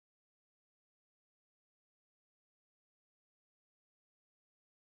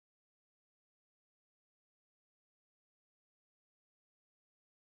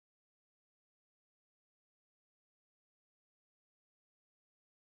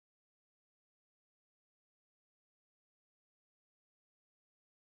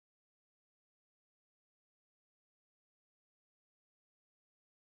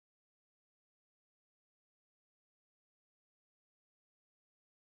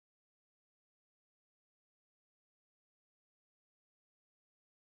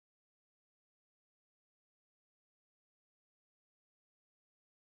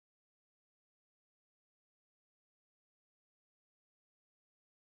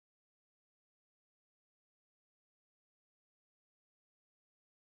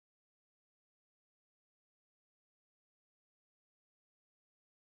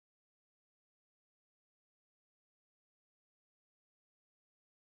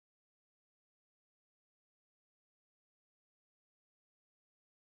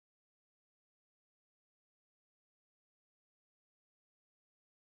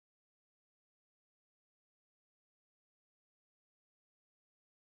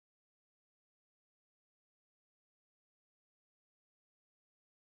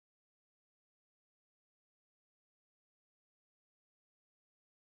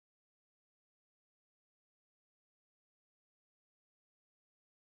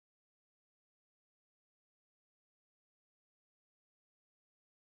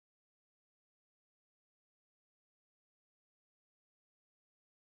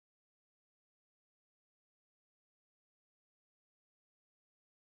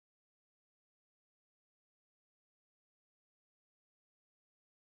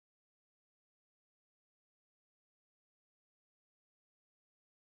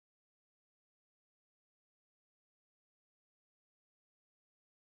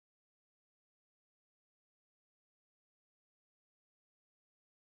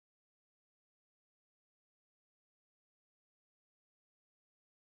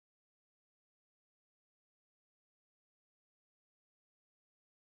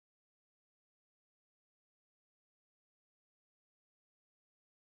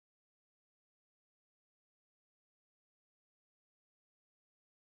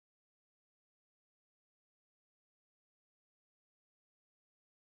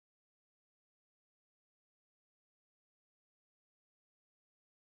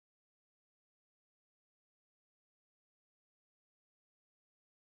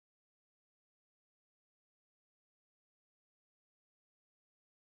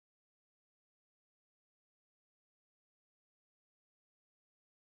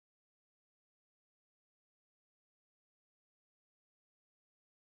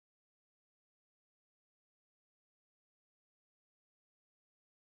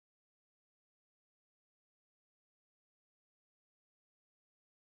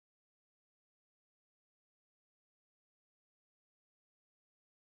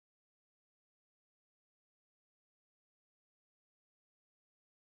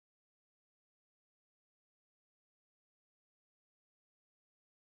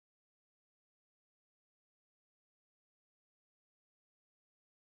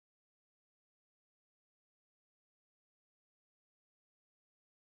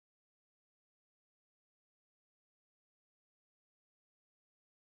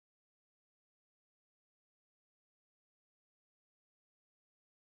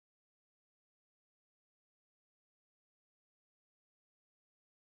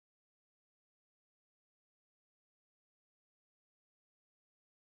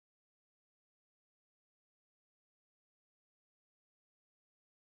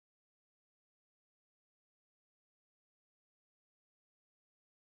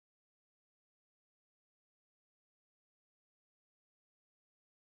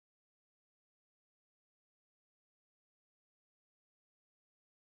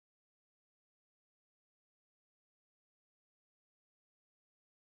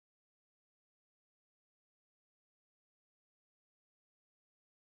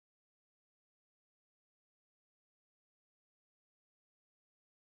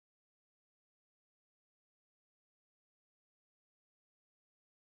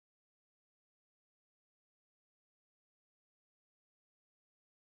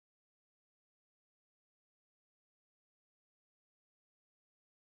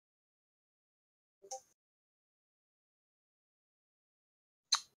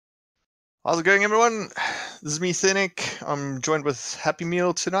How's it going, everyone? This is me, Thinik. I'm joined with Happy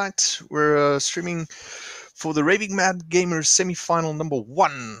Meal tonight. We're streaming for the Raving Mad Gamerz semi-final number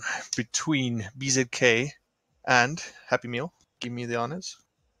 1 between BZK and Happy Meal. Give me the honors.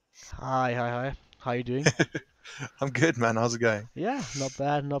 Hi. How you doing? I'm good, man. How's it going? Yeah, not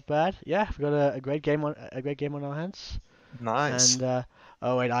bad, not bad. Yeah, we've got a great game on our hands. Nice. And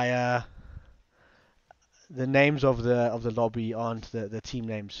oh wait, I the names of the lobby aren't the team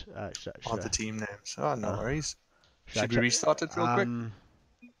names. On the team names. Oh, no uh worries. should I Should we check? restart it real quick?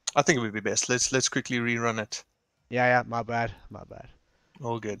 I think it would be best. Let's quickly rerun it. Yeah, my bad.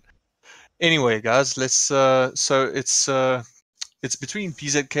 All good. Anyway, guys, let's so it's between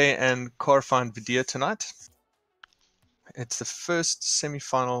BZK and CarfindVIDERE tonight. It's the first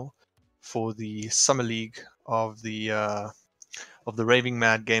semi-final for the Summer League of the Raving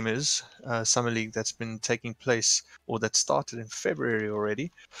Mad Gamers Summer League that's been taking place, or that started in February already.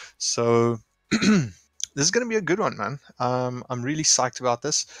 So this is going to be a good one, man. I'm really psyched about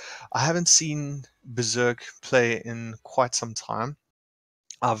this. I haven't seen BerZerk play in quite some time.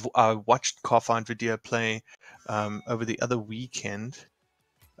 I watched CarfindVIDERE play over the other weekend,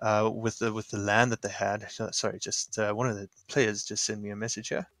 with the LAN that they had. Sorry, just one of the players just sent me a message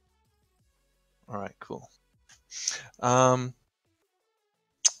here. All right, cool. Um,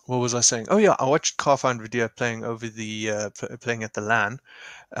 what was I saying? Oh yeah, I watched CarfindVIDERE playing over the playing at the LAN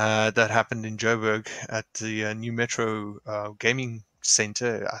that happened in Joburg at the New Metro Gaming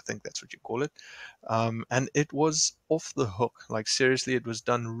Center. I think that's what you call it. And it was off the hook. Like seriously, it was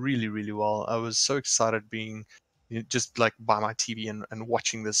done really, really well. I was so excited being just like by my TV and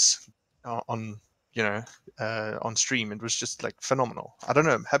watching this on on stream. It was just like phenomenal. I don't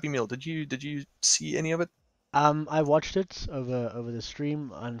know. Happy Meal. Did you see any of it? I watched it over the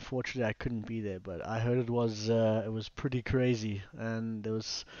stream. Unfortunately, I couldn't be there, but I heard it was pretty crazy, and there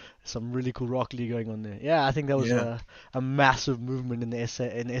was some really cool Rock League going on there. Yeah, I think that was Yeah. a massive movement in the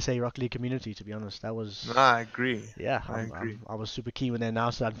SA Rock League community. To be honest, that No, was I agree. yeah. I agree. I was super keen when they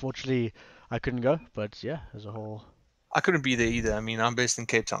announced it. Unfortunately, I couldn't go, but yeah, as a whole, I couldn't be there either. I mean, I'm based in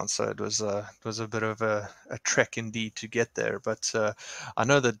Cape Town, so it was a bit of a trek indeed to get there. But I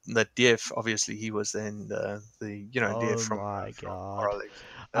know that DF, obviously he was in the DF oh my from god, Oralex.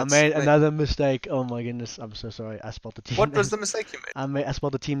 I That's made another mistake. Oh my goodness, I'm so sorry. I spelled the team what was name. the mistake you made? I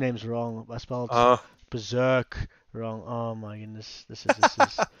spelled the team names wrong. I spelled Uh, BerZerk wrong. Oh my goodness. This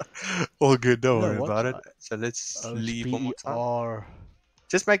is all good. Don't no worry what? about it. So let's Oh, it's leave one B E more time. R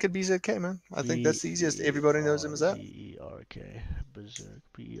Just make it BZK, man. I think B that's the easiest. E Everybody knows him R as Z that. E R K. BerZerk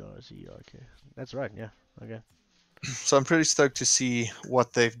BerZerk. That's right. Yeah. Okay. So I'm pretty stoked to see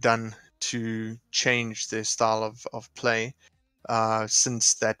what they've done to change their style of play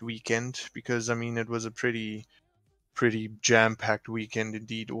since that weekend, because I mean it was a pretty jam-packed weekend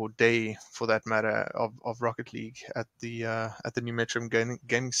indeed, or day for that matter, of Rocket League at the New Metro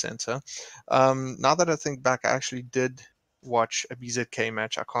Gaming Center. Now that I think back, I actually did watch a BZK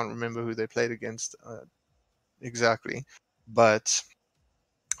match. I can't remember who they played against exactly, but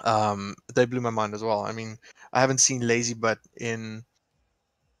they blew my mind as well. I mean, I haven't seen Lazy Butt in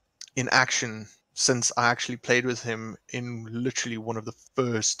action since I actually played with him in literally one of the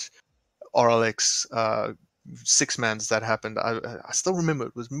first RLX six mans that happened. I still remember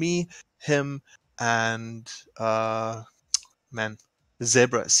it was me, him, and man, the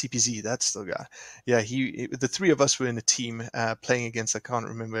Zebra CPZ. That's the guy. Yeah, the three of us were in a team playing against. I can't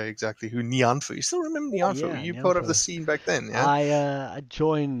remember exactly who. Nianfo. You still remember Nianfo? Yeah, You part of the Nyamfo. scene back then, yeah? I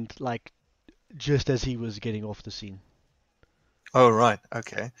joined like just as he was getting off the scene. Oh right,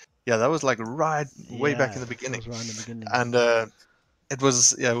 okay. Yeah, that was like right way back in Yeah, the that beginning, was right in the beginning. and it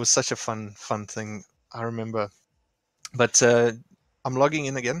was such a fun thing. I remember. But I'm logging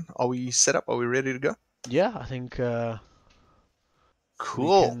in again. Are we set up? Are we ready to go? Yeah, I think we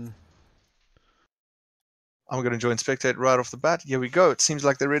Cool. can. I'm going to join spectate right off the bat. Here we go. It seems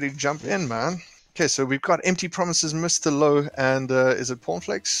like they're ready to jump Yep. in, man. Okay, so we've got Empty Promises, Mr. Low, and is it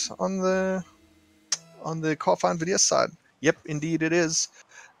Pornflakes on the CarfindVIDERE side? Yep, indeed it is.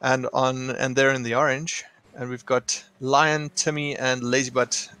 And they're in the orange. And we've got Lion, Timmy, and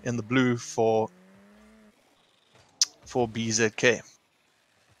Lazybutt in the blue for BZK.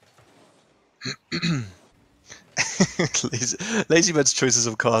 Lazybutt's choices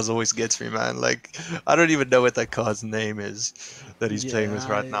of cars always gets me, man. Like, I don't even know what that car's name is that he's playing Yeah, with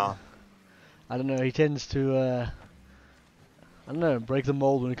right now. I don't know. He tends to I don't know, break the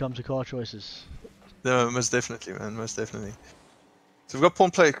mold when it comes to car choices. No, most definitely, man, most definitely. So we've got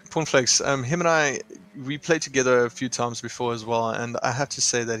Pornflakes. Him and I, we played together a few times before as well, and I have to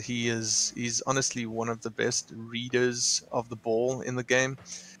say that he's honestly one of the best readers of the ball in the game.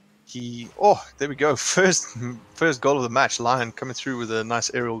 Oh, there we go. First goal of the match. Lion coming through with a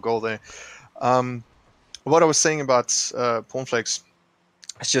nice aerial goal there. What I was saying about Pornflakes,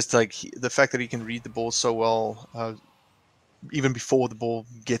 it's just like the fact that he can read the ball so well, even before the ball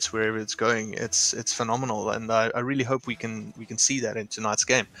gets wherever it's going. It's phenomenal, and I really hope we can see that in tonight's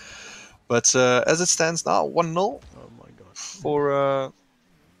game. But as it stands now, 1-0 Oh my god. for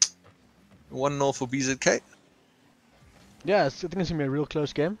 1-0 for BZK. Yeah, I think it's gonna be a real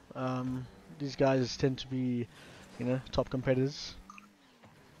close game. These guys tend to be, top competitors.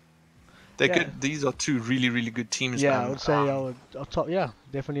 They're Yeah. good. These are two really good teams. Yeah, Man. I would say our top. Yeah,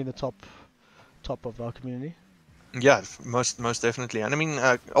 definitely in the top of our community. Yeah, most definitely. And I mean,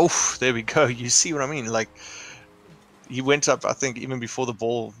 there we go. You see what I mean? Like, he went up, I think, even before the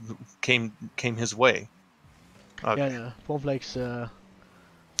ball came his way. Okay. Yeah, Cornflakes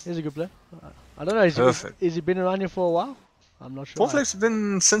is a good player. I don't know. Perfect. Is he been around here for a while? I'm not sure. Cornflakes has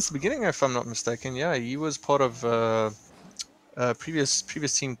been since the beginning, if I'm not mistaken. Yeah, he was part of a previous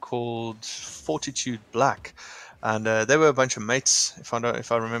team called Fortitude Black, and they were a bunch of mates, if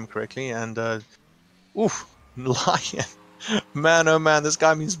I remember correctly. And Lion, man, oh man, this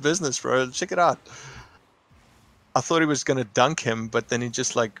guy means business, bro. Check it out. I thought he was gonna dunk him, but then he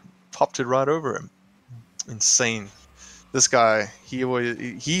just like popped it right over him. Insane. This guy,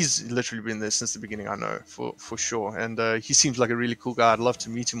 he's literally been there since the beginning. I know for sure, and he seems like a really cool guy. I'd love to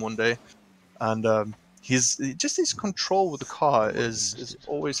meet him one day. And his control with the car is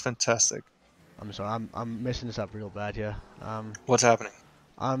always fantastic. I'm sorry, I'm messing this up real bad here. What's happening?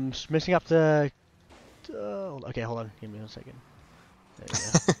 I'm messing up the. Okay, hold on. Give me 1 second. There you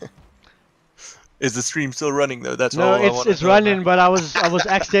go. Is the stream still running though? That's No, all it's running, but I was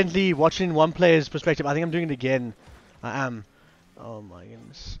accidentally watching one player's perspective. I think I'm doing it again. I am. Oh my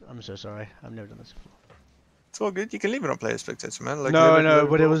goodness. I'm so sorry. I've never done this before. It's all good. You can leave it on player spectator, man. Like, no,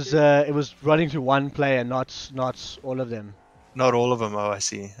 but it was running to one player, not all of them. Not all of them. Oh, I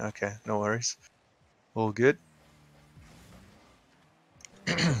see. Okay, no worries. All good.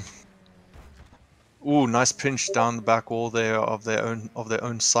 Ooh, nice pinch down the back wall there of their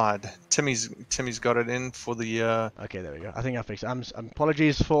own side. Timmy's got it in for the. Okay, there we go. I think I fixed it. I'm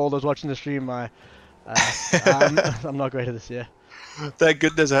apologies for all those watching the stream. I'm not great at this. Yeah. Thank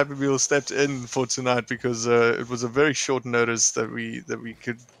goodness Happy Meal stepped in for tonight, because it was a very short notice that we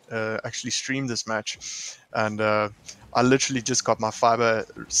could actually stream this match, and I literally just got my fiber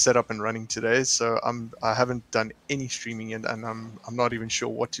set up and running today, so I haven't done any streaming yet, and I'm not even sure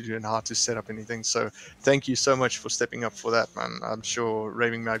what to do and how to set up anything. So thank you so much for stepping up for that, man. I'm sure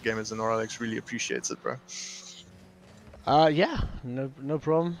Raving Mad Gamerz and RocketLeagueXpress really appreciates it, bro. Yeah, no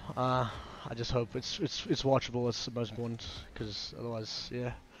problem. I just hope it's watchable. It's the most important, because otherwise,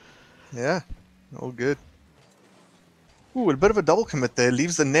 yeah. Yeah, all good. Ooh, a bit of a double commit there.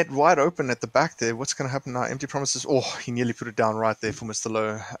 Leaves the net wide open at the back there. What's going to happen now? Empty promises. Oh, he nearly put it down right there for Mr.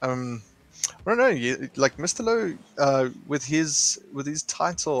 Lowe. I don't know. Like Mr. Lowe, with his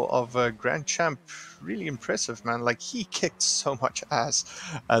title of Grand Champ, really impressive, man. Like, he kicked so much ass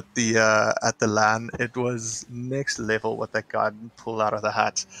at the LAN. It was next level what that guy pulled out of the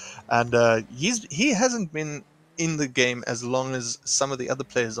hat, and he hasn't been in the game as long as some of the other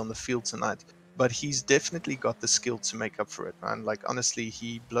players on the field tonight. But he's definitely got the skill to make up for it, man. Like, honestly,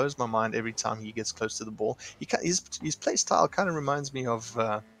 he blows my mind every time he gets close to the ball. His play style kind of reminds me of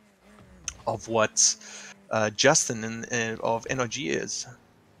what Justin of NRG is.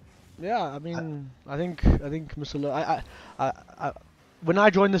 Yeah, I mean, I think Mr. Lowe. I when I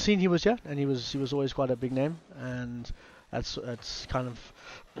joined the scene, he was here, and he was always quite a big name, and that's kind of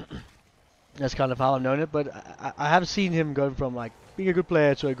that's kind of how I've known it. But I have seen him go from like being a good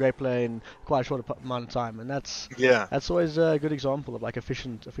player to a great player in quite a short amount of time, and that's always a good example of like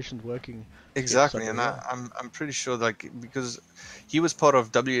efficient working. Exactly, and I'm pretty sure, like, because he was part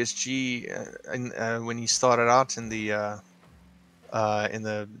of WSG when he started out in the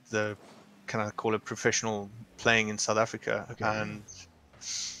kind of call it professional playing in South Africa, and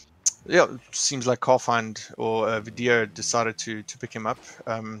yeah, it seems like CarfindVIDERE decided to pick him up.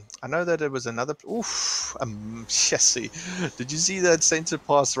 I know that there was another. Jesse, did you see that center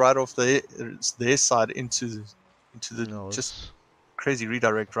pass right off their side into the just crazy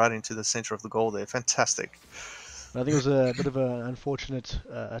redirect right into the center of the goal there? Fantastic. I think it was a bit of an unfortunate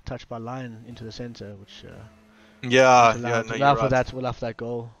touch by Lion into the center, which allow for that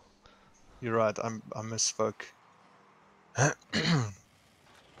goal. You're right. I misspoke.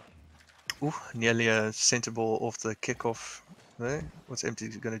 Ooh, nearly a centre ball off the kickoff there. What's Empty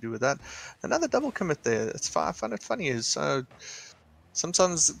going to do with that? Another double commit there. I find it funny is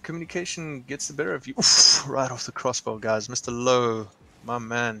sometimes communication gets the better of you. Oof, right off the crossbar, guys. Mr. Lowe, my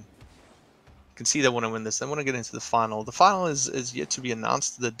man. can see they want to win this. They want to get into the final. The final is yet to be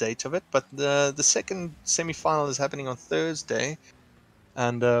announced, the date of it, but the second semi-final is happening on Thursday,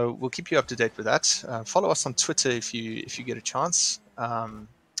 and we'll keep you up to date with that. Follow us on Twitter if you get a chance.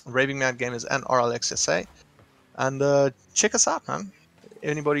 Raving Mad Gamers and RLXSA, and check us out, man.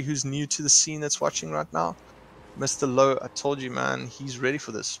 Anybody who's new to the scene that's watching right now, Mr. Low, I told you, man, he's ready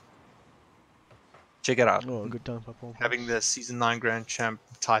for this. Check it out. Oh, good time for Paul. Having the Season 9 Grand Champ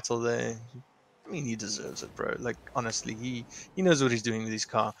title there, I mean, he deserves it, bro. Like, honestly, he knows what he's doing with his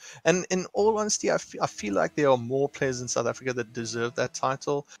car. And in all honesty, I feel like there are more players in South Africa that deserve that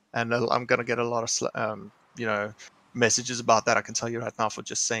title. And I'm going to get a lot of, messages about that, I can tell you right now, for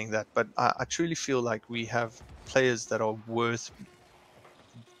just saying that. But I truly feel like we have players that are worth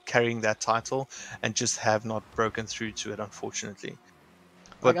carrying that title and just have not broken through to it, unfortunately.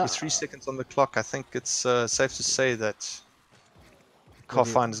 But with 3 seconds on the clock, I think it's safe to say that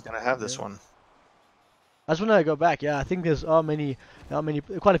CarfindVIDERE is going to have this one. I just want to go back. Yeah, I think there's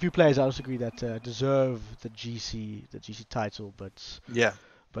quite a few players I also agree that deserve the GC title, but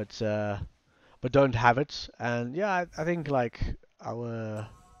don't have it. And yeah, I think like our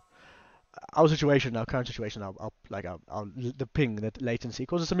situation, our current situation, the ping, that latency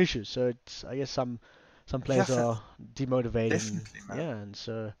causes some issues. So it's, I guess some players are demotivated. Definitely, man. Yeah, and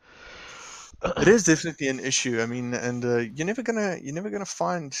so it is definitely an issue. I mean, and you're never gonna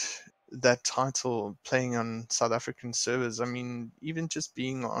find that title playing on South African servers. I mean, even just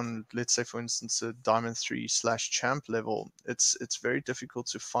being on, let's say, for instance, a Diamond 3/Champ level, it's very difficult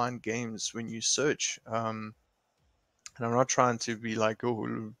to find games when you search. And I'm not trying to be like,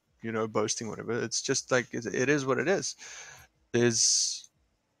 oh, boasting, whatever. It's just like it is what it is.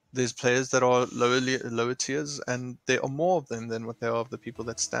 There's players that are lower tiers, and there are more of them than what there are of the people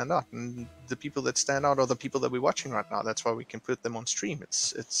that stand out. And the people that stand out are the people that we're watching right now. That's why we can put them on stream.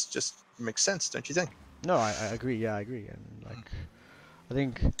 It's just makes sense, don't you think? No, I agree. Yeah, I agree. And like, I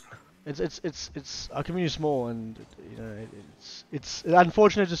think it's our community is small, and it's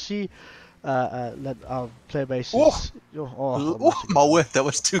unfortunate to see that our player base is... my word, that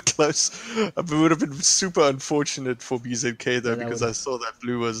was too close. It would have been super unfortunate for BZK though, because I saw that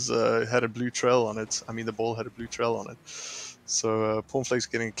blue was had a blue trail on it. I mean, the ball had a blue trail on it. So Pornflake's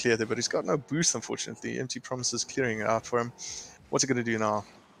getting clear there, but he's got no boost, unfortunately. Empty Promises clearing it out for him. What's he going to do now?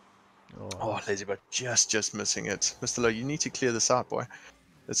 Oh, Lazy, but just missing it. Mr. Low, you need to clear this out, boy.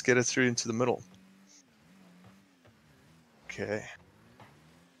 Let's get it through into the middle. Okay.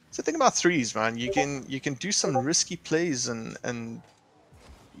 So think about threes, man. You can do some risky plays, and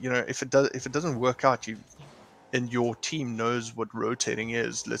if it doesn't work out, and your team knows what rotating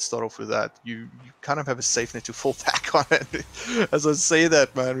is. Let's start off with that. You kind of have a safe net to fall back on it. As I say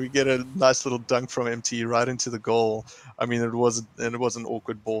that, man, we get a nice little dunk from MT right into the goal. I mean, it was an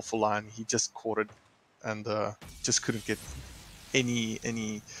awkward ball for Lion. He just caught it, and just couldn't get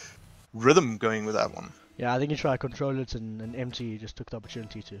any rhythm going with that one. Yeah, I think he tried to control it, and MT just took the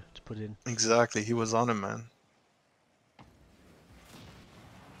opportunity to put in. Exactly, he was on him, man.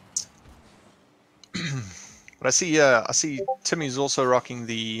 But I see Timmy's also rocking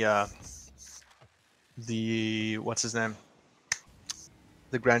the what's his name,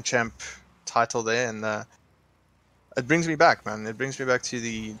 the Grand Champ title there, and it brings me back, man. It brings me back to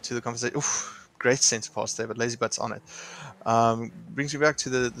the conversation. Oof. Great center pass there, but Lazy Butt's on it. Brings me back to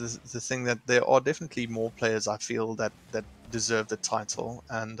the thing that there are definitely more players, I feel, that deserve the title,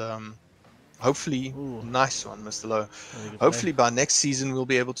 and hopefully, nice one, Mr. Low. Hopefully by next season we'll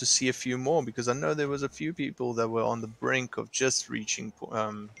be able to see a few more, because I know there was a few people that were on the brink of just reaching,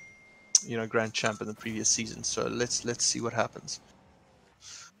 Grand Champ in the previous season. So let's see what happens.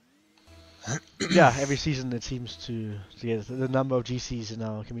 Yeah, every season it seems to get the number of GCs in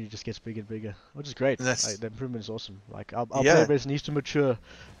our community just gets bigger and bigger, which is great. Like, the improvement is awesome. Like our player base needs to mature,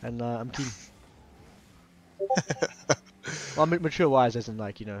 and I'm keen. Well, mature wise, as in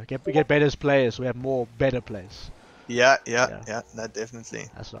like get better as players. So we have more better players. Yeah, no, definitely.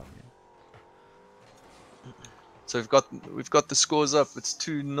 That's what I mean. So we've got the scores up. It's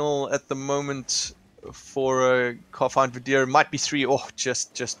 2-0 at the moment for CarfindVIDERE. Might be 3. Oh,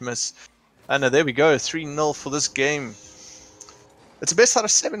 just miss. And there we go, 3-0 for this game. It's a best out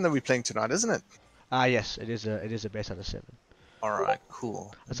of 7 that we're playing tonight, isn't it? Yes, it is a best out of 7. All right,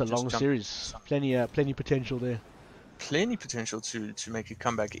 cool. That's a long series. Plenty potential there. Plenty potential to make a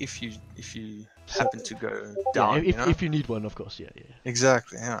comeback if you happen to go down. Yeah, if you need one, of course. Yeah.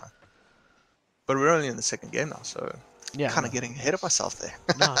 Exactly. Yeah. But we're only in the second game now, so kind of getting ahead of myself there.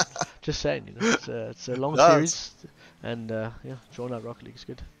 No, just saying. It's a long series, and drawn out Rocket League is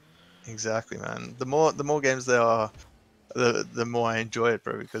good. Exactly, man. The more games there are, the more I enjoy it,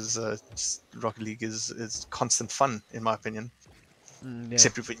 bro. Because Rocket League is constant fun, in my opinion. Yeah.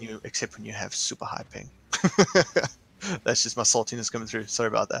 Except when you have super high ping. That's just my saltiness coming through. Sorry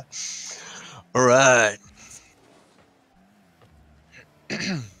about that. All right.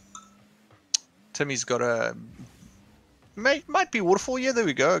 Timmy's got a might be waterfall. Yeah, there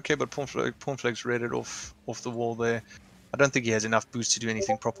we go. Okay, but Pornflakes read it off the wall there. I don't think he has enough boost to do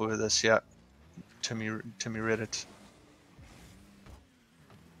anything proper with this. Yeah, Timmy read it.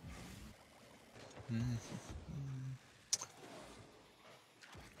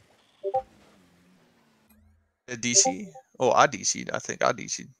 A DC? Oh, I DC'd. I think I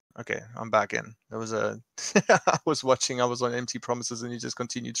DC'd. Okay, I'm back in. There was a. I was watching. I was on empty promises, and he just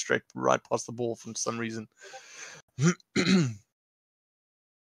continued straight right past the ball for some reason.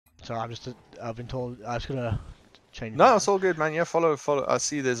 So I've been told I was gonna change. No, it's all good, man. Yeah, follow. I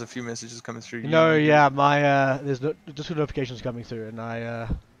see. There's a few messages coming through. No, You do yeah, my there's just notifications coming through, and I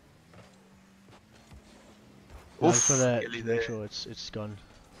just Oof, wanna nearly make there. sure it's gone.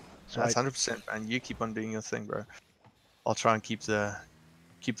 So That's 100%, man. You keep on doing your thing, bro. I'll try and keep the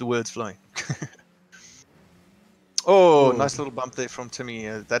words flowing. Oh, nice little bump there from Timmy.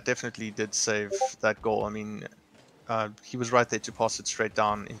 That definitely did save that goal. I mean, he was right there to pass it straight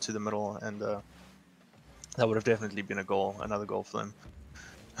down into the middle, and that would have definitely been a goal, another goal for them.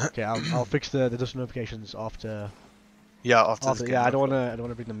 Okay, I'll fix the just notifications after. Yeah, after this game. Yeah, No problem. I don't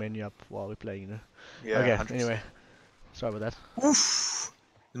wanna bring the menu up while we're playing, you know. Yeah, Okay, 100%. anyway, sorry about that. Oof.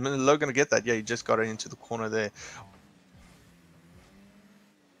 Is Low gonna get that? Yeah, he just got it into the corner there.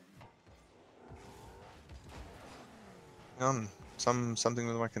 Something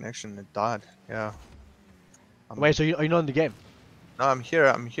with my connection. It died. Yeah. Wait, so are you not in the game? No, I'm here,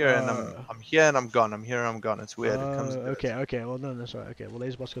 and I'm here, and I'm gone. I'm here, and I'm gone. It's weird. It comes and goes. Okay. Well, no, sorry. Okay, well,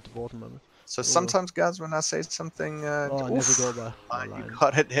 Laserbox got the ball at the moment. So sometimes, guys, when I say something, Never go by you line.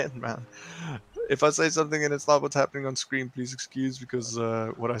 got it in, man. If I say something and it's not what's happening on screen, please excuse, because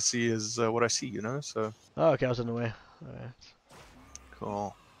what I see is what I see, you know. So Oh, okay, I was in the way. Alright.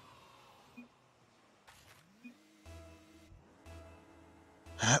 cool.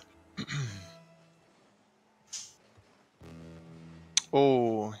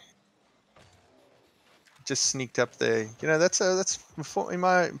 Oh, just sneaked up there. You know, that's in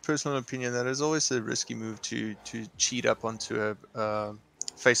my personal opinion, that is always a risky move to cheat up onto a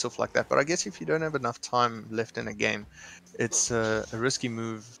face off like that. But I guess if you don't have enough time left in a game, it's a risky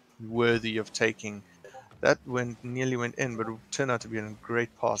move worthy of taking. That nearly went in, but it turned out to be a great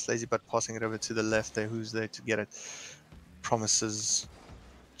pass. Lazy Butt passing it over to the left there. Who's there to get it? Promises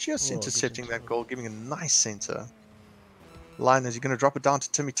just intercepting that goal, giving a nice center. Liners, you're going to drop it down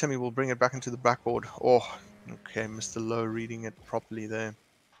to Timmy. Timmy will bring it back into the backboard. Oh, okay, Mr. Lowe reading it properly there.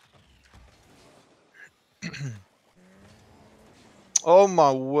 Oh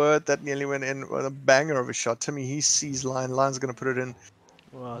my word, that nearly went in with a banger of a shot. Timmy, he sees Line. Line's going to put it in.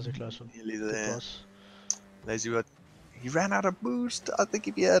 Wow, that was a close one. Nearly Good there. pass. Lazy Butt. He ran out of boost. I think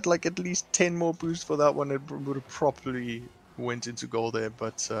if he had like at least 10 more boost for that one, it would have properly went into goal there.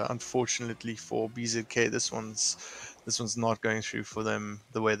 But unfortunately for BZK, this one's not going through for them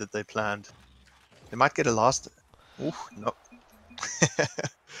the way that they planned. They might get a last. Oh no!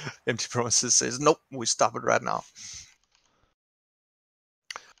 Empty Promises says nope. We stop it right now.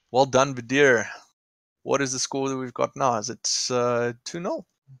 Well done, Videre. What is the score that we've got now? Is it 2-0?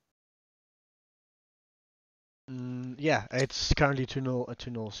 Yeah, it's currently 2-0, a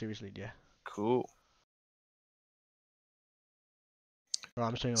 2-0 series lead. Yeah. Cool. Right,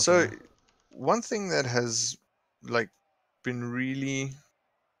 I'm staying off. So one thing that has like been really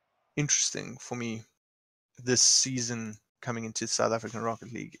interesting for me this season coming into South African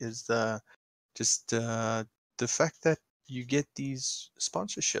Rocket League is the fact that you get these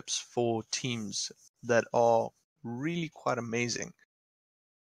sponsorships for teams that are really quite amazing.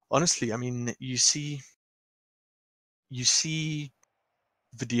 Honestly, I mean, you see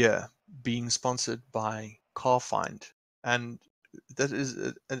Videre being sponsored by CarFind, and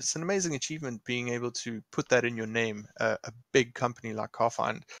it's an amazing achievement being able to put that in your name, a big company like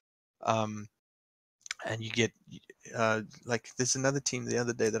CarFind. And you get like there's another team the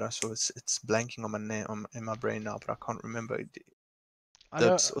other day that I saw. It's blanking on my name in my brain now, but I can't remember.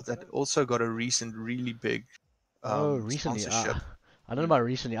 That also got a recent really big recently. sponsorship. I don't know about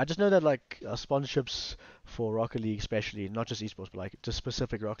recently. I just know that like sponsorships for Rocket League, especially not just esports, but like just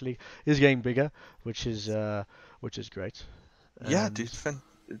specific Rocket League, is getting bigger, which is great. Yeah, dude,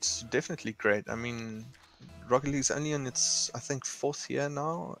 it's definitely great. I mean, Rocket League's only in its I think 4th year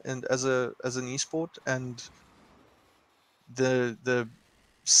now, and as an esport, and the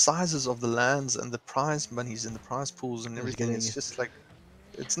sizes of the lands and the prize monies and the prize pools and It's everything. getting It's just like,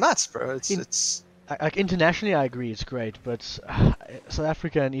 it's nuts, bro. in like internationally, I agree, it's great, but South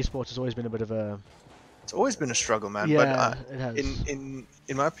Africa and esports has always been a bit of a it's always been a struggle, man. But yeah, it has. in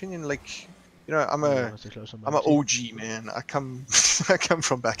my opinion, like, you know, Oh, that's a close one, I'm an man. OG, man. I come I come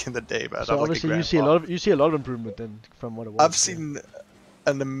from back in the day, man. So I'm like a obviously you grandpa. see a lot of improvement then from what it I've was. Yeah. seen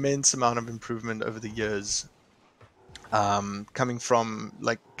an immense amount of improvement over the years, coming from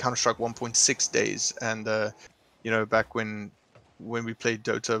like Counter-Strike 1.6 days, and you know, back when we played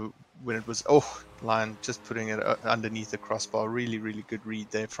Dota, when it was, oh, Lion just putting it underneath the crossbar, really good read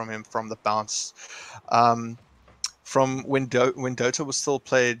there from him from the bounce. From when Dota was still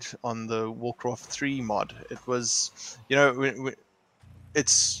played on the Warcraft 3 mod, it was, you know,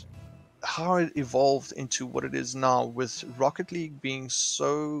 it's how it evolved into what it is now, with Rocket League being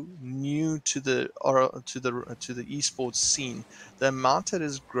so new to the esports scene. The amount that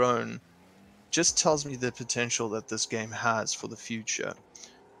has grown just tells me the potential that this game has for the future,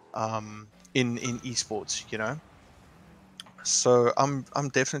 in esports, you know. So I'm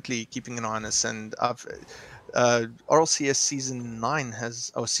definitely keeping an eye on this, and I've RLCS season 9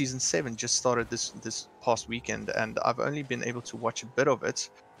 has, or season 7 just started this past weekend, and I've only been able to watch a bit of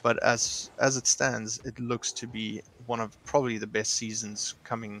it. But as it stands, it looks to be one of probably the best seasons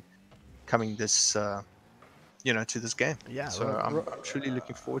coming this, you know, to this game. Yeah, So I'm truly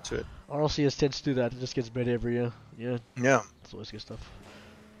looking forward to it. RLCS tends to do that. It just gets better every year. Yeah, Yeah. it's always good stuff.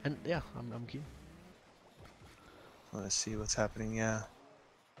 And yeah, I'm keen. Let's see what's happening. Yeah.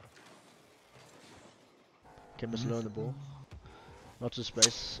 Okay, miss low on the ball. Not to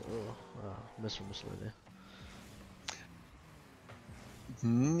space. Oh, miss from miss low there.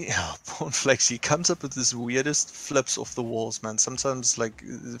 Yeah, Pornflex, he comes up with this weirdest flips off the walls, man. Sometimes, like,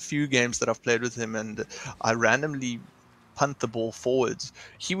 the few games that I've played with him and I randomly punt the ball forwards,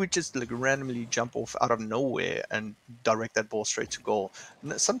 he would just like randomly jump off out of nowhere and direct that ball straight to goal.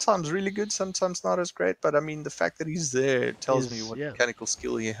 Sometimes really good, sometimes not as great, but I mean, the fact that he's there tells me what Yeah, mechanical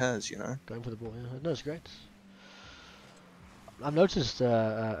skill he has, you know? going for the ball. Yeah, no, it's great. I've noticed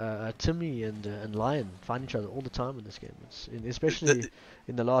Timmy and Lion find each other all the time in this game. Especially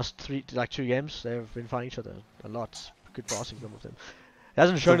in the last 2 games, they've been finding each other a lot. Good passing from them. It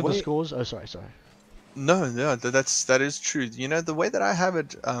hasn't shown in the scores. Oh, sorry. No, that is true. You know, the way that I have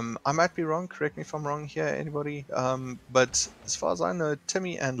it, I might be wrong. Correct me if I'm wrong here, anybody. But as far as I know,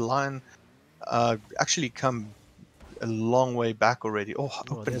 Timmy and Lion actually come a long way back already. Oh,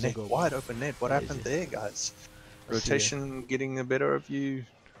 open net, wide open net. What happened there, guys? Rotation getting the better of you.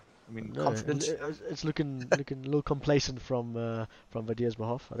 I mean, no, confidence. it's looking a little complacent from Videre's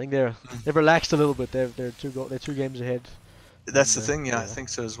behalf. I think they've relaxed a little bit. They're 2 games ahead. That's the thing, yeah, I think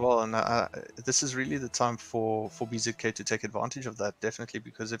so as well. And this is really the time for BZK to take advantage of that, definitely,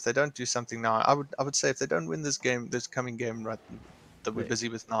 because if they don't do something now, I would say if they don't win this game, this coming game, right, that we're busy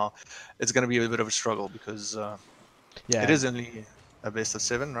with now, it's going to be a bit of a struggle, because it is only a best of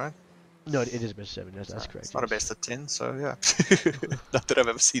 7, right? No, it is best of 7. That's correct. It's not a best of 10, so yeah. Not that I've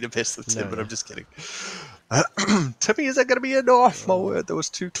ever seen a best of 10, but I'm just kidding. Timmy, is that going to be enough? My word, that was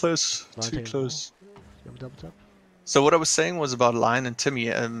too close. Too close. Double tap. So what I was saying was about Lion and Timmy.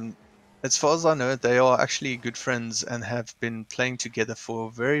 As far as I know, they are actually good friends and have been playing together for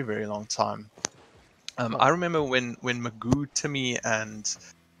a very long time. I remember when Magoo, Timmy, and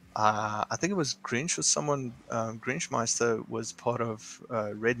I think it was Grinch or someone, Grinchmeister was part of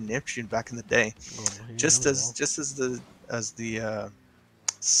Red Neptune back in the day. Just as the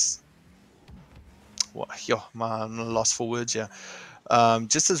I'm lost for words here.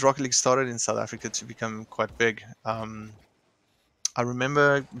 Just as Rocket League started in South Africa to become quite big, I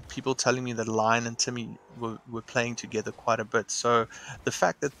remember people telling me that Lion and Timmy were playing together quite a bit. So the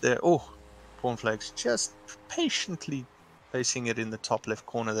fact that they're, Cornflakes just patiently placing it in the top left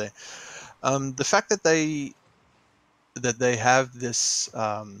corner there. The fact that they have this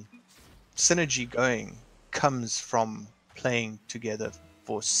synergy going comes from playing together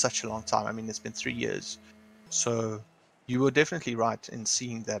for such a long time. I mean, it's been 3 years. So you were definitely right in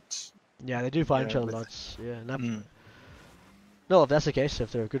seeing that. Yeah, they do find each other lots. Yeah. No, if that's the case,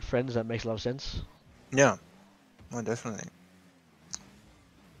 if they're good friends, that makes a lot of sense. Yeah, no, definitely.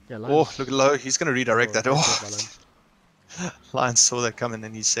 Yeah, look at Low. He's going to redirect that. Lion saw that coming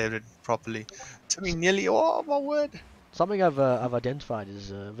and he saved it properly. Timmy nearly. Oh my word! Something I've identified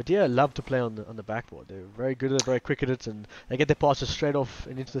is Videre love to play on the backboard. They're very good at it, very quick at it, and they get their passes straight off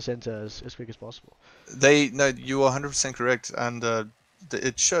and into the center as quick as possible. You are 100% correct, and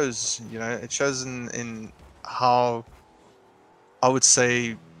it shows. You know, it shows in how, I would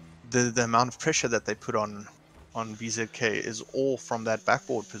say, the amount of pressure that they put on on BZK is all from that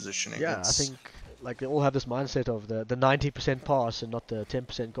backboard positioning. Yeah, I think like they all have this mindset of the 90% pass and not the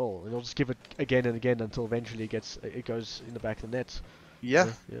 10% goal. And they'll just give it again and again until eventually it goes in the back of the net.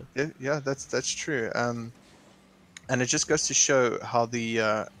 Yeah, Yeah. yeah, that's true. And it just goes to show how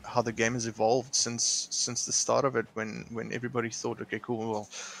the game has evolved since the start of it, when everybody thought, okay, cool, well,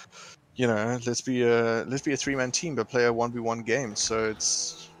 let's be a 3-man team but play a 1v1 game. So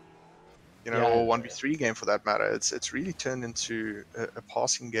it's Yeah. or 1v3 game for that matter. It's really turned into a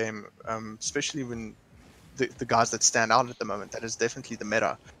passing game, especially when the guys that stand out at the moment. That is definitely the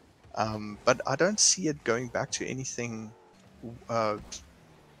meta. But I don't see it going back to anything. Uh,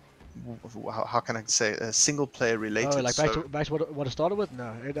 how can I say, single player Oh, related? like So back to what it started with?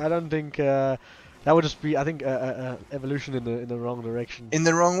 No, I don't think that would just be. I think evolution in the wrong direction. in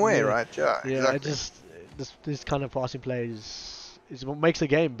the wrong way, Yeah, right? Yeah, yeah. It exactly. just this kind of passing play is what makes the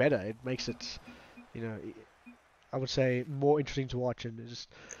game better. It makes it, you know, I would say more interesting to watch, and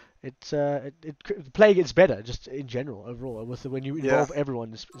the play gets better just in general overall when you Yeah, involve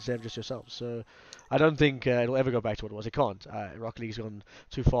everyone instead of just yourself. So I don't think it'll ever go back to what it was. It can't. Rocket League's gone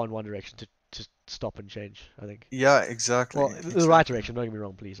too far in one direction to stop and change, I think. yeah, exactly, Well, the right exactly. direction. Don't get me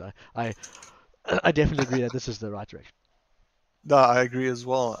wrong, please. I I definitely agree that this is the right direction. No, I agree as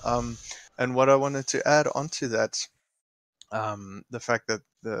well. And what I wanted to add onto that, the fact that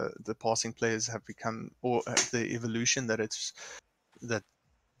the passing players have become, or the evolution that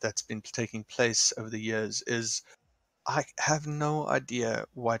that's been taking place over the years, is I have no idea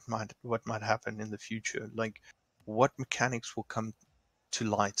what might happen in the future. Like, what mechanics will come to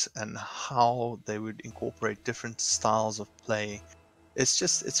light and how they would incorporate different styles of play.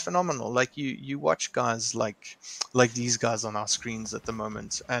 It's phenomenal. Like, you watch guys like these guys on our screens at the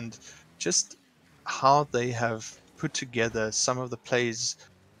moment, and just how they have put together some of the plays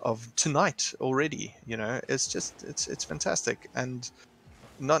of tonight already. It's fantastic. And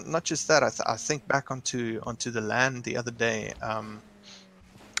not just that. I think back onto the LAN the other day.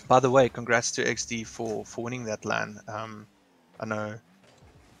 By the way, congrats to XD for winning that LAN. I know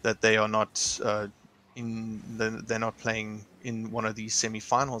that they are not they're not playing in one of these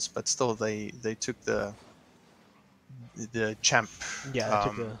semi-finals, but still they took the champ. Yeah, I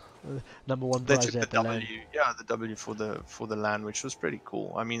took the number one They prize took the at the W, LAN. yeah, the W for the LAN, which was pretty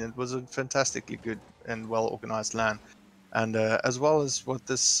cool. I mean, it was a fantastically good and well organized LAN, and as well as what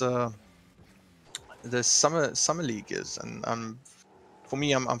this summer league is. And for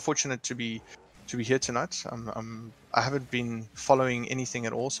me, I'm fortunate to be here tonight. I haven't been following anything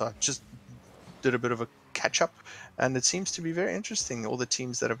at all, so I just did a bit of a catch up, and it seems to be very interesting. All the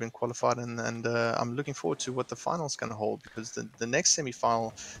teams that have been qualified, and I'm looking forward to what the final's going to hold, because the next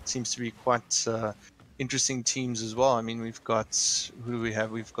semi-final seems to be quite interesting teams as well. I mean, we've got, who do we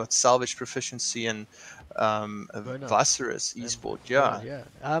have? We've got Salvage Proficiency and Burnout. Vassarus Esport. Burnout, Yeah,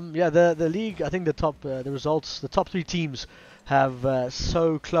 yeah. Yeah. The league. I think the results. The top three teams have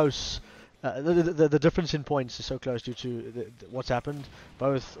so close. The difference in points is so close due to what's happened.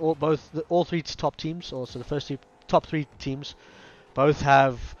 All three top teams, also the first top three teams, both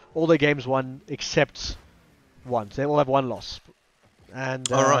have all their games won except one. They all have one loss,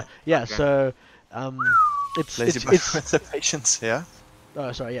 and all right, yeah. okay. So Lazy it's with the patience, yeah.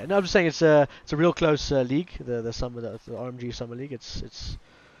 oh, sorry, yeah. No, I'm just saying it's a real close league. The RMG summer league. It's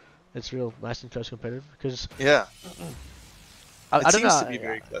real nice and close competitive because Yeah, it I don't seems to know. be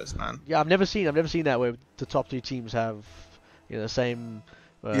very close, man. Yeah, I've never seen that where the top three teams have the same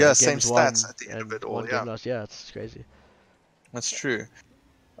Yeah, same games won stats at the end of and it all. one game Yeah, lost. Yeah, it's crazy. that's true.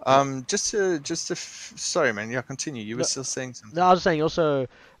 Yeah. Sorry, man. Yeah, continue. You were No, still saying no, something. I was saying also,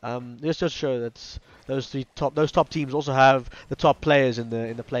 this just show that those top teams also have the top players in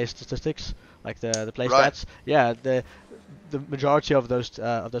the play statistics, like the play Right. stats. Yeah, the majority of those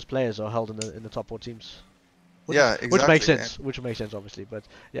players are held in the top four teams, Yeah, which makes exactly. sense. Which makes sense, obviously. But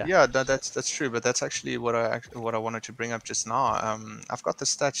yeah, Yeah, that's true. But that's actually what I wanted to bring up just now. I've got the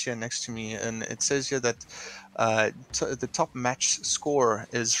stats here next to me, and it says here that the top match score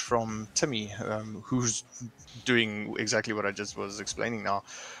is from Timmy, who's doing exactly what I just was explaining now.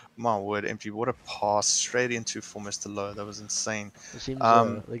 My word, empty. What a pass straight into for Mr. Lowe. That was insane. it seems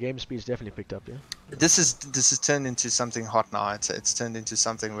Um, the game speed's definitely picked up. Yeah. this is turned into something hot now. It's turned into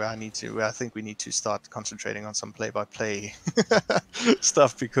something where I think we need to start concentrating on some play-by-play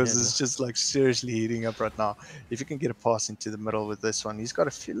stuff, because Yeah. No. it's just like seriously heating up right now. If you can get a pass into the middle with this one, he's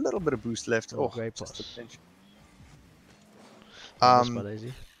got little bit of boost left. Oh, Oh, great just a pass. pinch. Oh, missed by Um,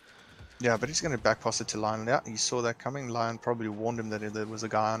 Lazy. yeah, but he's going to back pass it to Lion. Yeah, he saw that coming. Lion probably warned him that there was a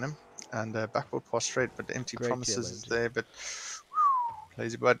guy on him, and backward pass straight, but empty Great clear by promises is MT. there. But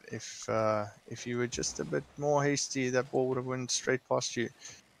Lazy butt. If you were just a bit more hasty, that ball would have went straight past you.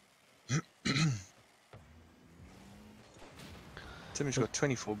 Timmy's got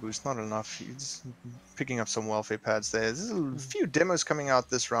 24 boost, not enough. He's picking up some welfare pads there. There's a few demos coming out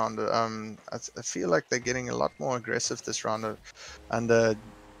this round. I feel like they're getting a lot more aggressive this round. And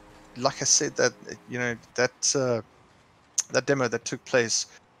like I said, that that demo that took place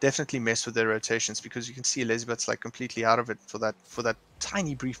definitely messed with their rotations, because you can see Lazybutt's like completely out of it for that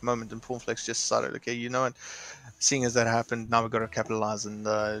tiny brief moment, and Pornflex just decided, okay, you know what, seeing as that happened, now we've got to capitalize and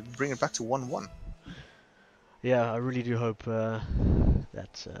bring it back to 1-1. Yeah, I really do hope that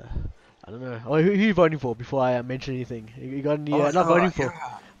I don't know. Oh, who are you voting for before I mention anything? You got any? Oh Not no, voting for.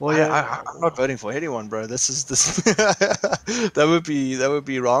 yeah. Well, yeah. I'm not voting for anyone, bro. This that would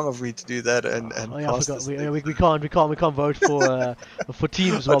be wrong of me to do that and Oh yeah, I cast forgot. this We, thing. we can't vote for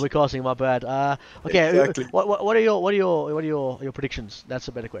teams while we're casting. My bad. Okay. Exactly. What are your predictions? That's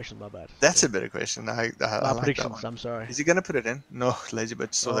a better question. My bad. That's a better question. I like that predictions. one. I'm sorry. Is he gonna put it in? No, Lazy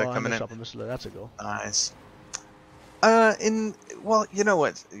Bitch saw that I coming messed in. up. I missed it. That's a goal. Nice. Well, you know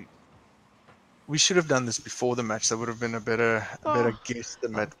what? We should have done this before the match. That would have been a better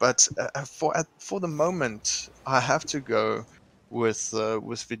guesstimate. But for the moment, I have to go with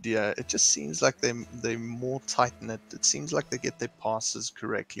Vidya. It just seems like they're more tight knit. It seems like they get their passes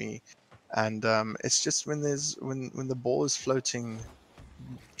correctly, and it's just when the ball is floating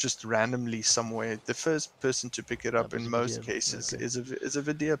just randomly somewhere, the first person to pick it up in most cases Okay. is a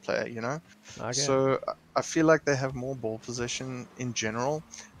Vidya player, you know. Okay. So I feel like they have more ball possession in general,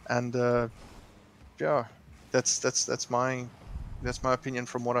 and yeah, that's my opinion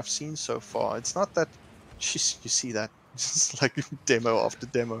from what I've seen so far. It's not that you see that just like demo after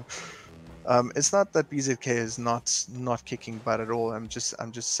demo. It's not that BZK is not kicking butt at all. I'm just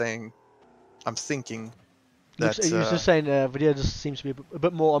saying, I'm thinking that You're just saying video just seems to be a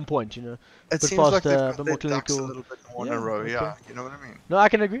bit more on point, you know, a it bit seems like they've faster, a got bit their more ducks a clinical. little bit more in Yeah, a row. okay. Yeah, you know what I mean. No, I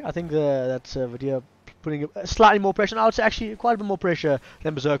can agree. I think that's video putting slightly more pressure. And I would say actually quite a bit more pressure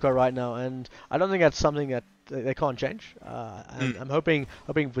than BerZerk are right now, and I don't think that's something that they can't change. I'm hoping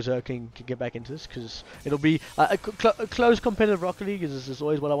BerZerk can get back into this, because it'll be a close competitive Rocket League is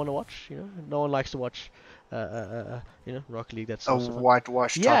always what I want to watch. You know, no one likes to watch Rocket League. That's A also fun.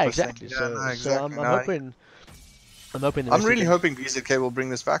 whitewash Yeah, type of exactly. thing. Yeah, no, So exactly. I'm No, hoping. I'm hoping the I'm rest of really the games. hoping BZK will bring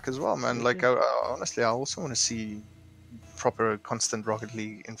this back as well, man. Like, Okay. honestly, I also want to see proper constant Rocket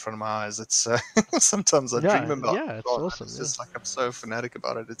League in front of my eyes. It's sometimes I dream about it. Yeah, As it's well, man. awesome. It's Yeah. just like I'm so fanatic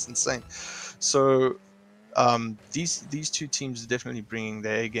about it. It's insane. So these two teams are definitely bringing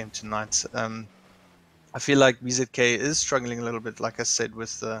their A game tonight. I feel like BZK is struggling a little bit, like I said,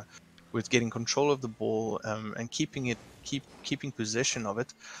 with getting control of the ball and keeping possession of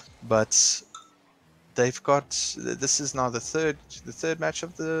it, but they've got, this is now the third match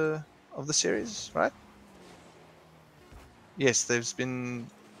of the series, right? Yes, there's been.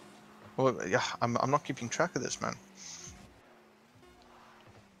 Well, yeah, I'm not keeping track of this, man.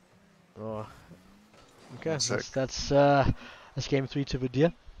 Oh, okay. So, That's game 3 to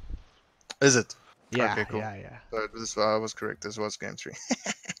Vidya. is it? Yeah, Okay, cool. yeah. So I was correct. This was game 3.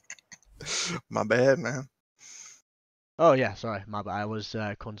 My bad, man. Oh yeah, sorry, my bad. I was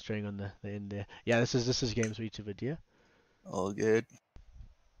concentrating on the end there. Yeah, this is game 3 to Vidya. All good.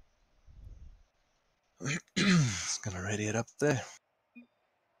 It's gonna ready it up there.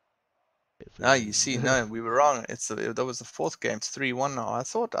 Ah, you see, no, we were wrong. That was the fourth game. It's 3-1 now. I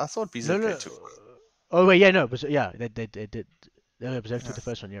thought BZK No. took. Oh wait, yeah, no, but yeah, they did. No, BerZerk took the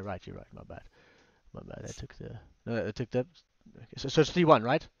first one. Yeah, right. You're right. My bad. They took the. No, they took the. Okay, so it's 3-1,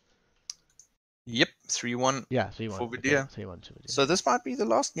 right? Yep, 3-1. Yeah, 3-1. For Okay, Vidya. 3-1 to Vidya. So this might be the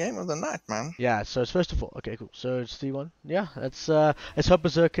last game of the night, man. Yeah, so it's first of all. Okay, cool. So it's 3-1. Yeah, let's hope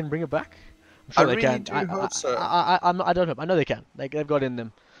BerZerk can bring it back. I'm sure I they really can. do hope so. I don't hope. I know they can. They've got in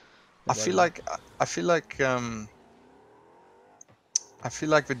them. I feel like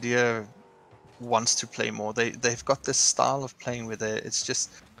Vidya wants to play more. They've got this style of playing where it's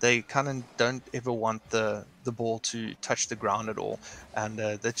just they kind of don't ever want the ball to touch the ground at all, and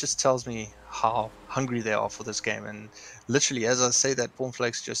that just tells me how hungry they are for this game. And literally, as I say that,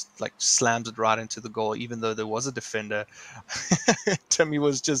 Pornflex just like slams it right into the goal, even though there was a defender. Timmy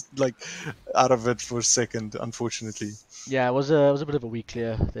was just like out of it for a second, unfortunately. Yeah, it was a bit of a weak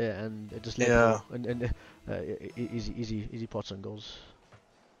clear there, and it just led more and easy pots and goals.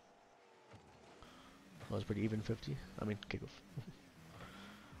 That was pretty even 50. I mean, kickoff.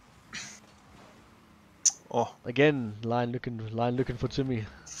 Oh, again, line looking for Timmy.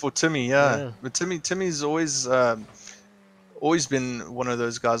 For Timmy, yeah. But Timmy's always been one of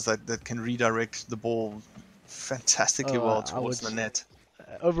those guys that can redirect the ball fantastically well towards the net.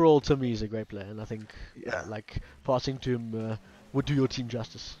 overall, Timmy is a great player, and I think Yeah. like passing to him would do your team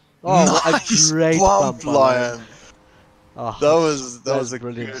justice. Oh, what a Nice great bump bump, by Lion. Lion. Oh, That that's was a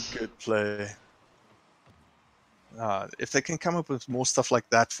brilliant. good play. If they can come up with more stuff like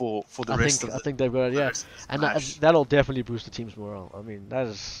that for the rest of I think they've got it, the yeah, rest of the and match. that'll definitely boost the team's morale. I mean,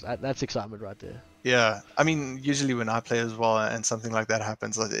 that's excitement right there. Yeah, I mean, usually when I play as well, and something like that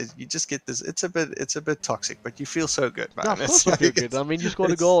happens, like, you just get this. It's a bit toxic, but you feel so good, No, man. of course It's you feel like good. I mean, you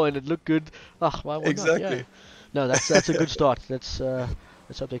scored a it's goal and it looked good. Ah, why not? Yeah. exactly. No, that's a good start. Let's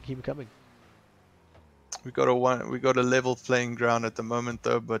hope they keep it coming. We got a level playing ground at the moment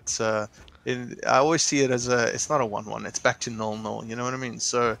though, but I always see it as it's not a 1-1. It's back to 0-0. You know what I mean?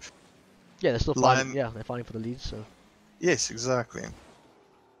 So Yeah, they're still fighting. line, Yeah, they're fighting for the lead. So yes, exactly.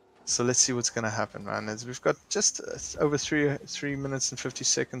 So let's see what's gonna happen, man. As we've got just over 3 minutes and 50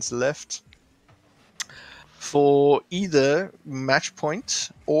 seconds left for either match point,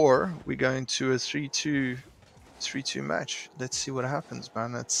 or we're going to a 3-2 match. Let's see what happens,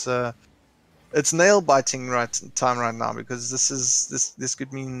 man. It's nail biting time right now, because this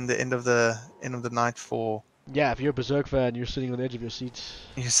could mean the end of the night for yeah, if you're a BerZerk fan, you're sitting on the edge of your seat.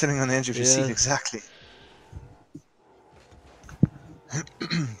 you're sitting on the edge of your seat. Yeah. Exactly.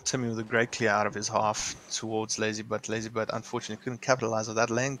 Timmy with a great clear out of his half towards Lazy, but unfortunately couldn't capitalize on that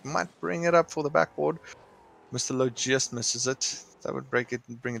lane. Might bring it up for the backboard. Mr. Low just misses it. That would break it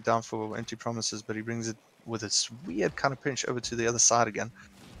and bring it down for empty promises, but he brings it with its weird kind of pinch over to the other side again.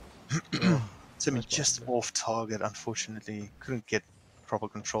 Oh, Timmy nice just button. off target, unfortunately. Couldn't get proper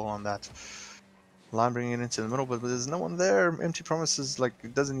control on that. Line bringing it into the middle, but there's no one there. Empty promises, like,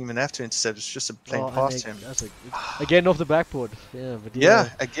 it doesn't even have to intercept. It's just a plain Oh, and pass to him. that's again off the backboard. Yeah, but Yeah,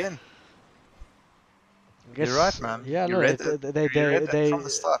 again. I You're right, guess man. yeah, You no, read that. You read that from the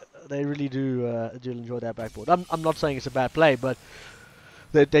start. they really do enjoy that backboard. I'm not saying it's a bad play, but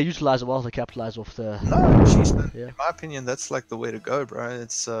they utilize it well. They capitalize off the No, jeez, man. yeah. In my opinion, that's like the way to go, bro.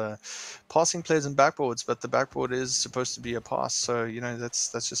 It's passing plays and backboards, but the backboard is supposed to be a pass. So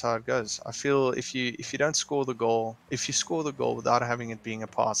that's just how it goes. I feel if you don't score the goal, if you score the goal without having it being a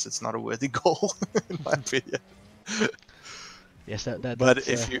pass, it's not a worthy goal, in my opinion. Yes, But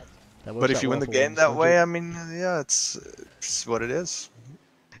if you that but works if out you win well the for game one's that logic. way, I mean, yeah, it's what it is.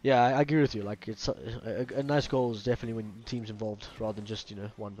 Yeah, I agree with you. Like it's a nice goal is definitely when teams involved rather than just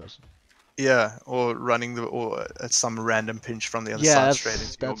one person. Yeah, or running or some random pinch from the other Yeah, side straight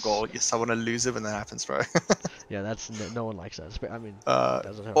into your that's goal. Yes, I want to lose it when that happens, bro. yeah, that's no one likes that. I mean, Uh,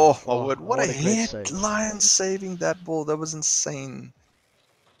 doesn't hurt. oh my Oh, word! What a what a great hit! save! Lion saving that ball. That was insane.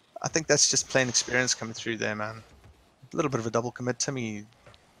 I think that's just plain experience coming through there, man. A little bit of a double commit. Timmy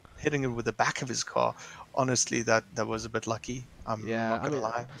hitting it with the back of his car. Honestly, that was a bit lucky. I'm Yeah, not I gonna mean,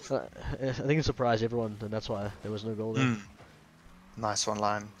 lie. I think it surprised everyone, and that's why there was no goal there. Mm, nice one,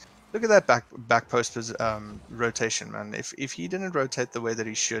 Lion. Look at that back post rotation, man. If he didn't rotate the way that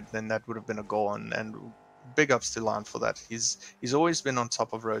he should, then that would have been a goal. And big ups to Lion for that. He's always been on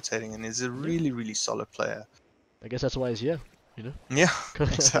top of rotating, and he's a Yeah, really solid player. I guess that's why he's here. You know. Yeah,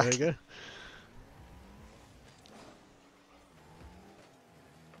 There you exactly. go.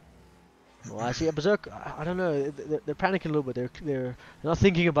 Well, I see. Berserk, I don't know. They're panicking a little bit. They're not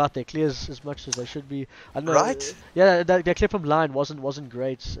thinking about their clears as much as they should be. I don't know. Right? Yeah, their clear from line wasn't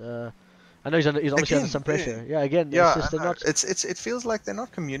great. I know he's obviously under Again, some pressure. Yeah, again, it's yeah, just I they're know. not. It feels like they're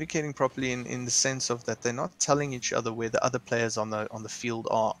not communicating properly in the sense of that they're not telling each other where the other players on the field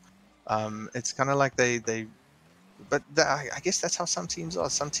are. It's kind of like but I guess that's how some teams are.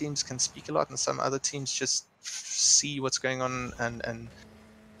 Some teams can speak a lot, and some other teams just see what's going on, and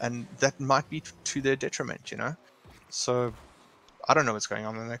that might be to their detriment. So I don't know what's going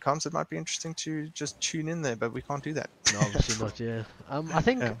on in their comms. It might be interesting to just tune in there, but we can't do that. No, obviously not. Yeah. I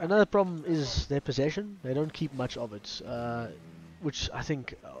think Yeah. another problem is their possession. They don't keep much of it, which I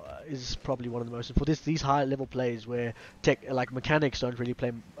think is probably one of the most for these high level plays where like mechanics don't really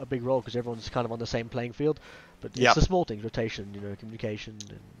play a big role because everyone's kind of on the same playing field. But it's Yeah. the small things, rotation,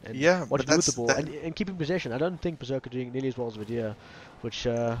 communication, and Yeah, what but you do with the that's ball, and keeping possession. I don't think BerZerk are doing nearly as well as Videre, which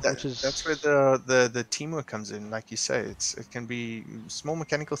that's where is the teamwork comes in. Like you say, it can be small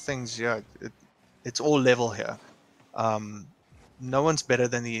mechanical things. Yeah, it's all level here. Um, no one's better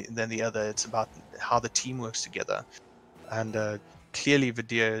than the other. It's about how the team works together, and clearly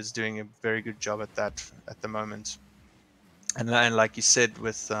Vidya is doing a very good job at that at the moment. And like you said,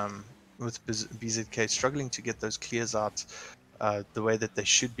 with BZK struggling to get those clears out the way that they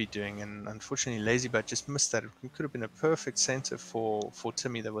should be doing, and unfortunately Lazybutt just missed that. It could have been a perfect center for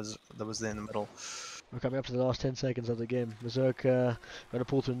Timmy that was there in the middle. we're coming up to the last 10 seconds of the game. BerZerk going to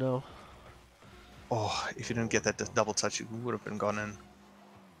pull through now. Oh, if you didn't get that double touch, it would have been gone in.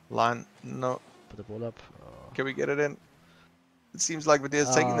 Line, no. Put the ball up. Can we get it in? It seems like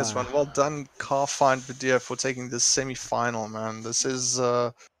Vidire's taking this one. Well done, CarfindVIDERE, for taking this semi-final, man. This is,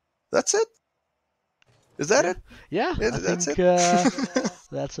 that's it? Is that it? Yeah, I that's think it.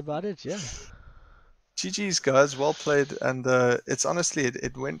 that's about it, yeah. GG's, guys. Well played. And it's honestly,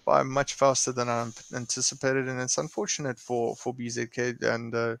 it went by much faster than I anticipated. And it's unfortunate for BZK.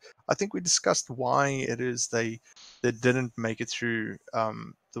 And I think we discussed why it is they didn't make it through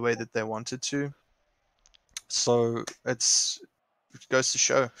the way that they wanted to. So it goes to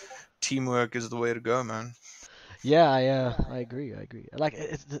show teamwork is the way to go, man. Yeah, I agree. Like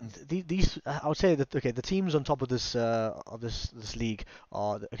these, I would say that okay, the teams on top of this league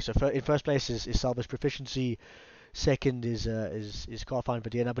are in first place is Salvage Proficiency, second is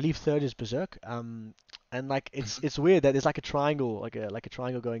CarfindVIDERE, and I believe third is BerZerk. And like it's weird that there's like a triangle, like a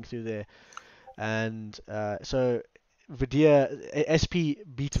triangle going through there, and so Videre SP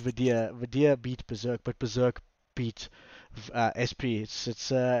beat Videre beat BerZerk, but BerZerk beat SP.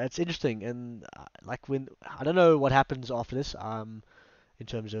 It's interesting, and like when I don't know what happens after this. In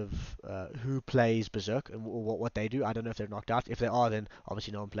terms of who plays BerZerk and what they do. I don't know if they're knocked out. If they are, then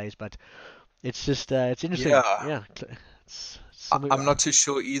obviously no one plays. But it's just it's interesting. Yeah. It's I'm not too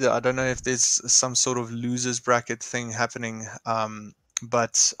sure either. I don't know if there's some sort of losers bracket thing happening.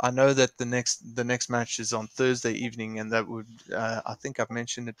 But I know that the next match is on Thursday evening, and that would I think I've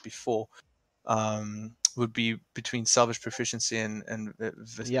mentioned it before. Would be between Salvage Proficiency and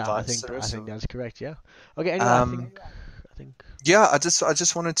yeah, I think that's correct. Yeah. Okay. Anyway, I think. Yeah, I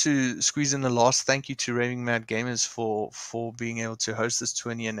just wanted to squeeze in the last thank you to Raving Gamerz for being able to host this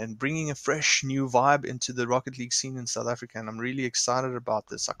tourney and bringing a fresh new vibe into the Rocket League scene in South Africa. And I'm really excited about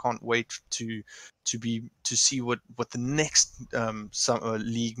this. I can't wait to see what the next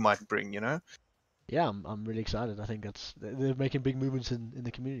league might bring. You know. Yeah, I'm really excited. I think they're making big movements in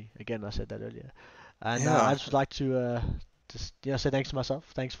the community. Again, I said that earlier, and Yeah. I just would like to just say thanks to myself,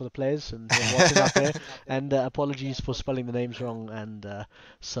 thanks for the players and watching out there, and apologies for spelling the names wrong and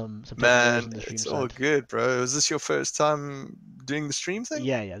some Man, in the stream it's side. all good, bro. Was this your first time doing the stream thing?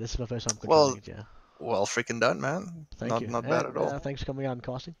 Yeah, this is my first time controlling it. Yeah. Well, freaking done, man. Thank you. Not bad at all. Thanks for coming out and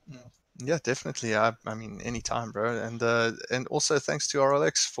casting. Yeah, definitely. I mean, anytime, bro. And also thanks to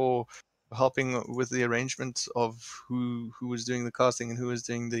RLX for helping with the arrangement of who was doing the casting and who was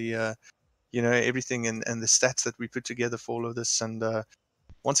doing the everything and the stats that we put together for all of this. And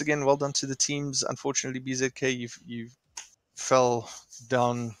once again, well done to the teams. Unfortunately, BZK, you fell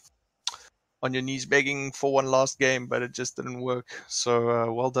down on your knees begging for one last game, but it just didn't work.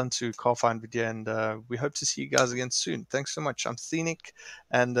 So well done to CarfindVIDERE, and we hope to see you guys again soon. Thanks so much. I'm Scenic,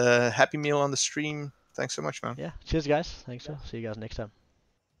 and happy meal on the stream. Thanks so much, man. Yeah, cheers guys. Thanks. See you guys next time.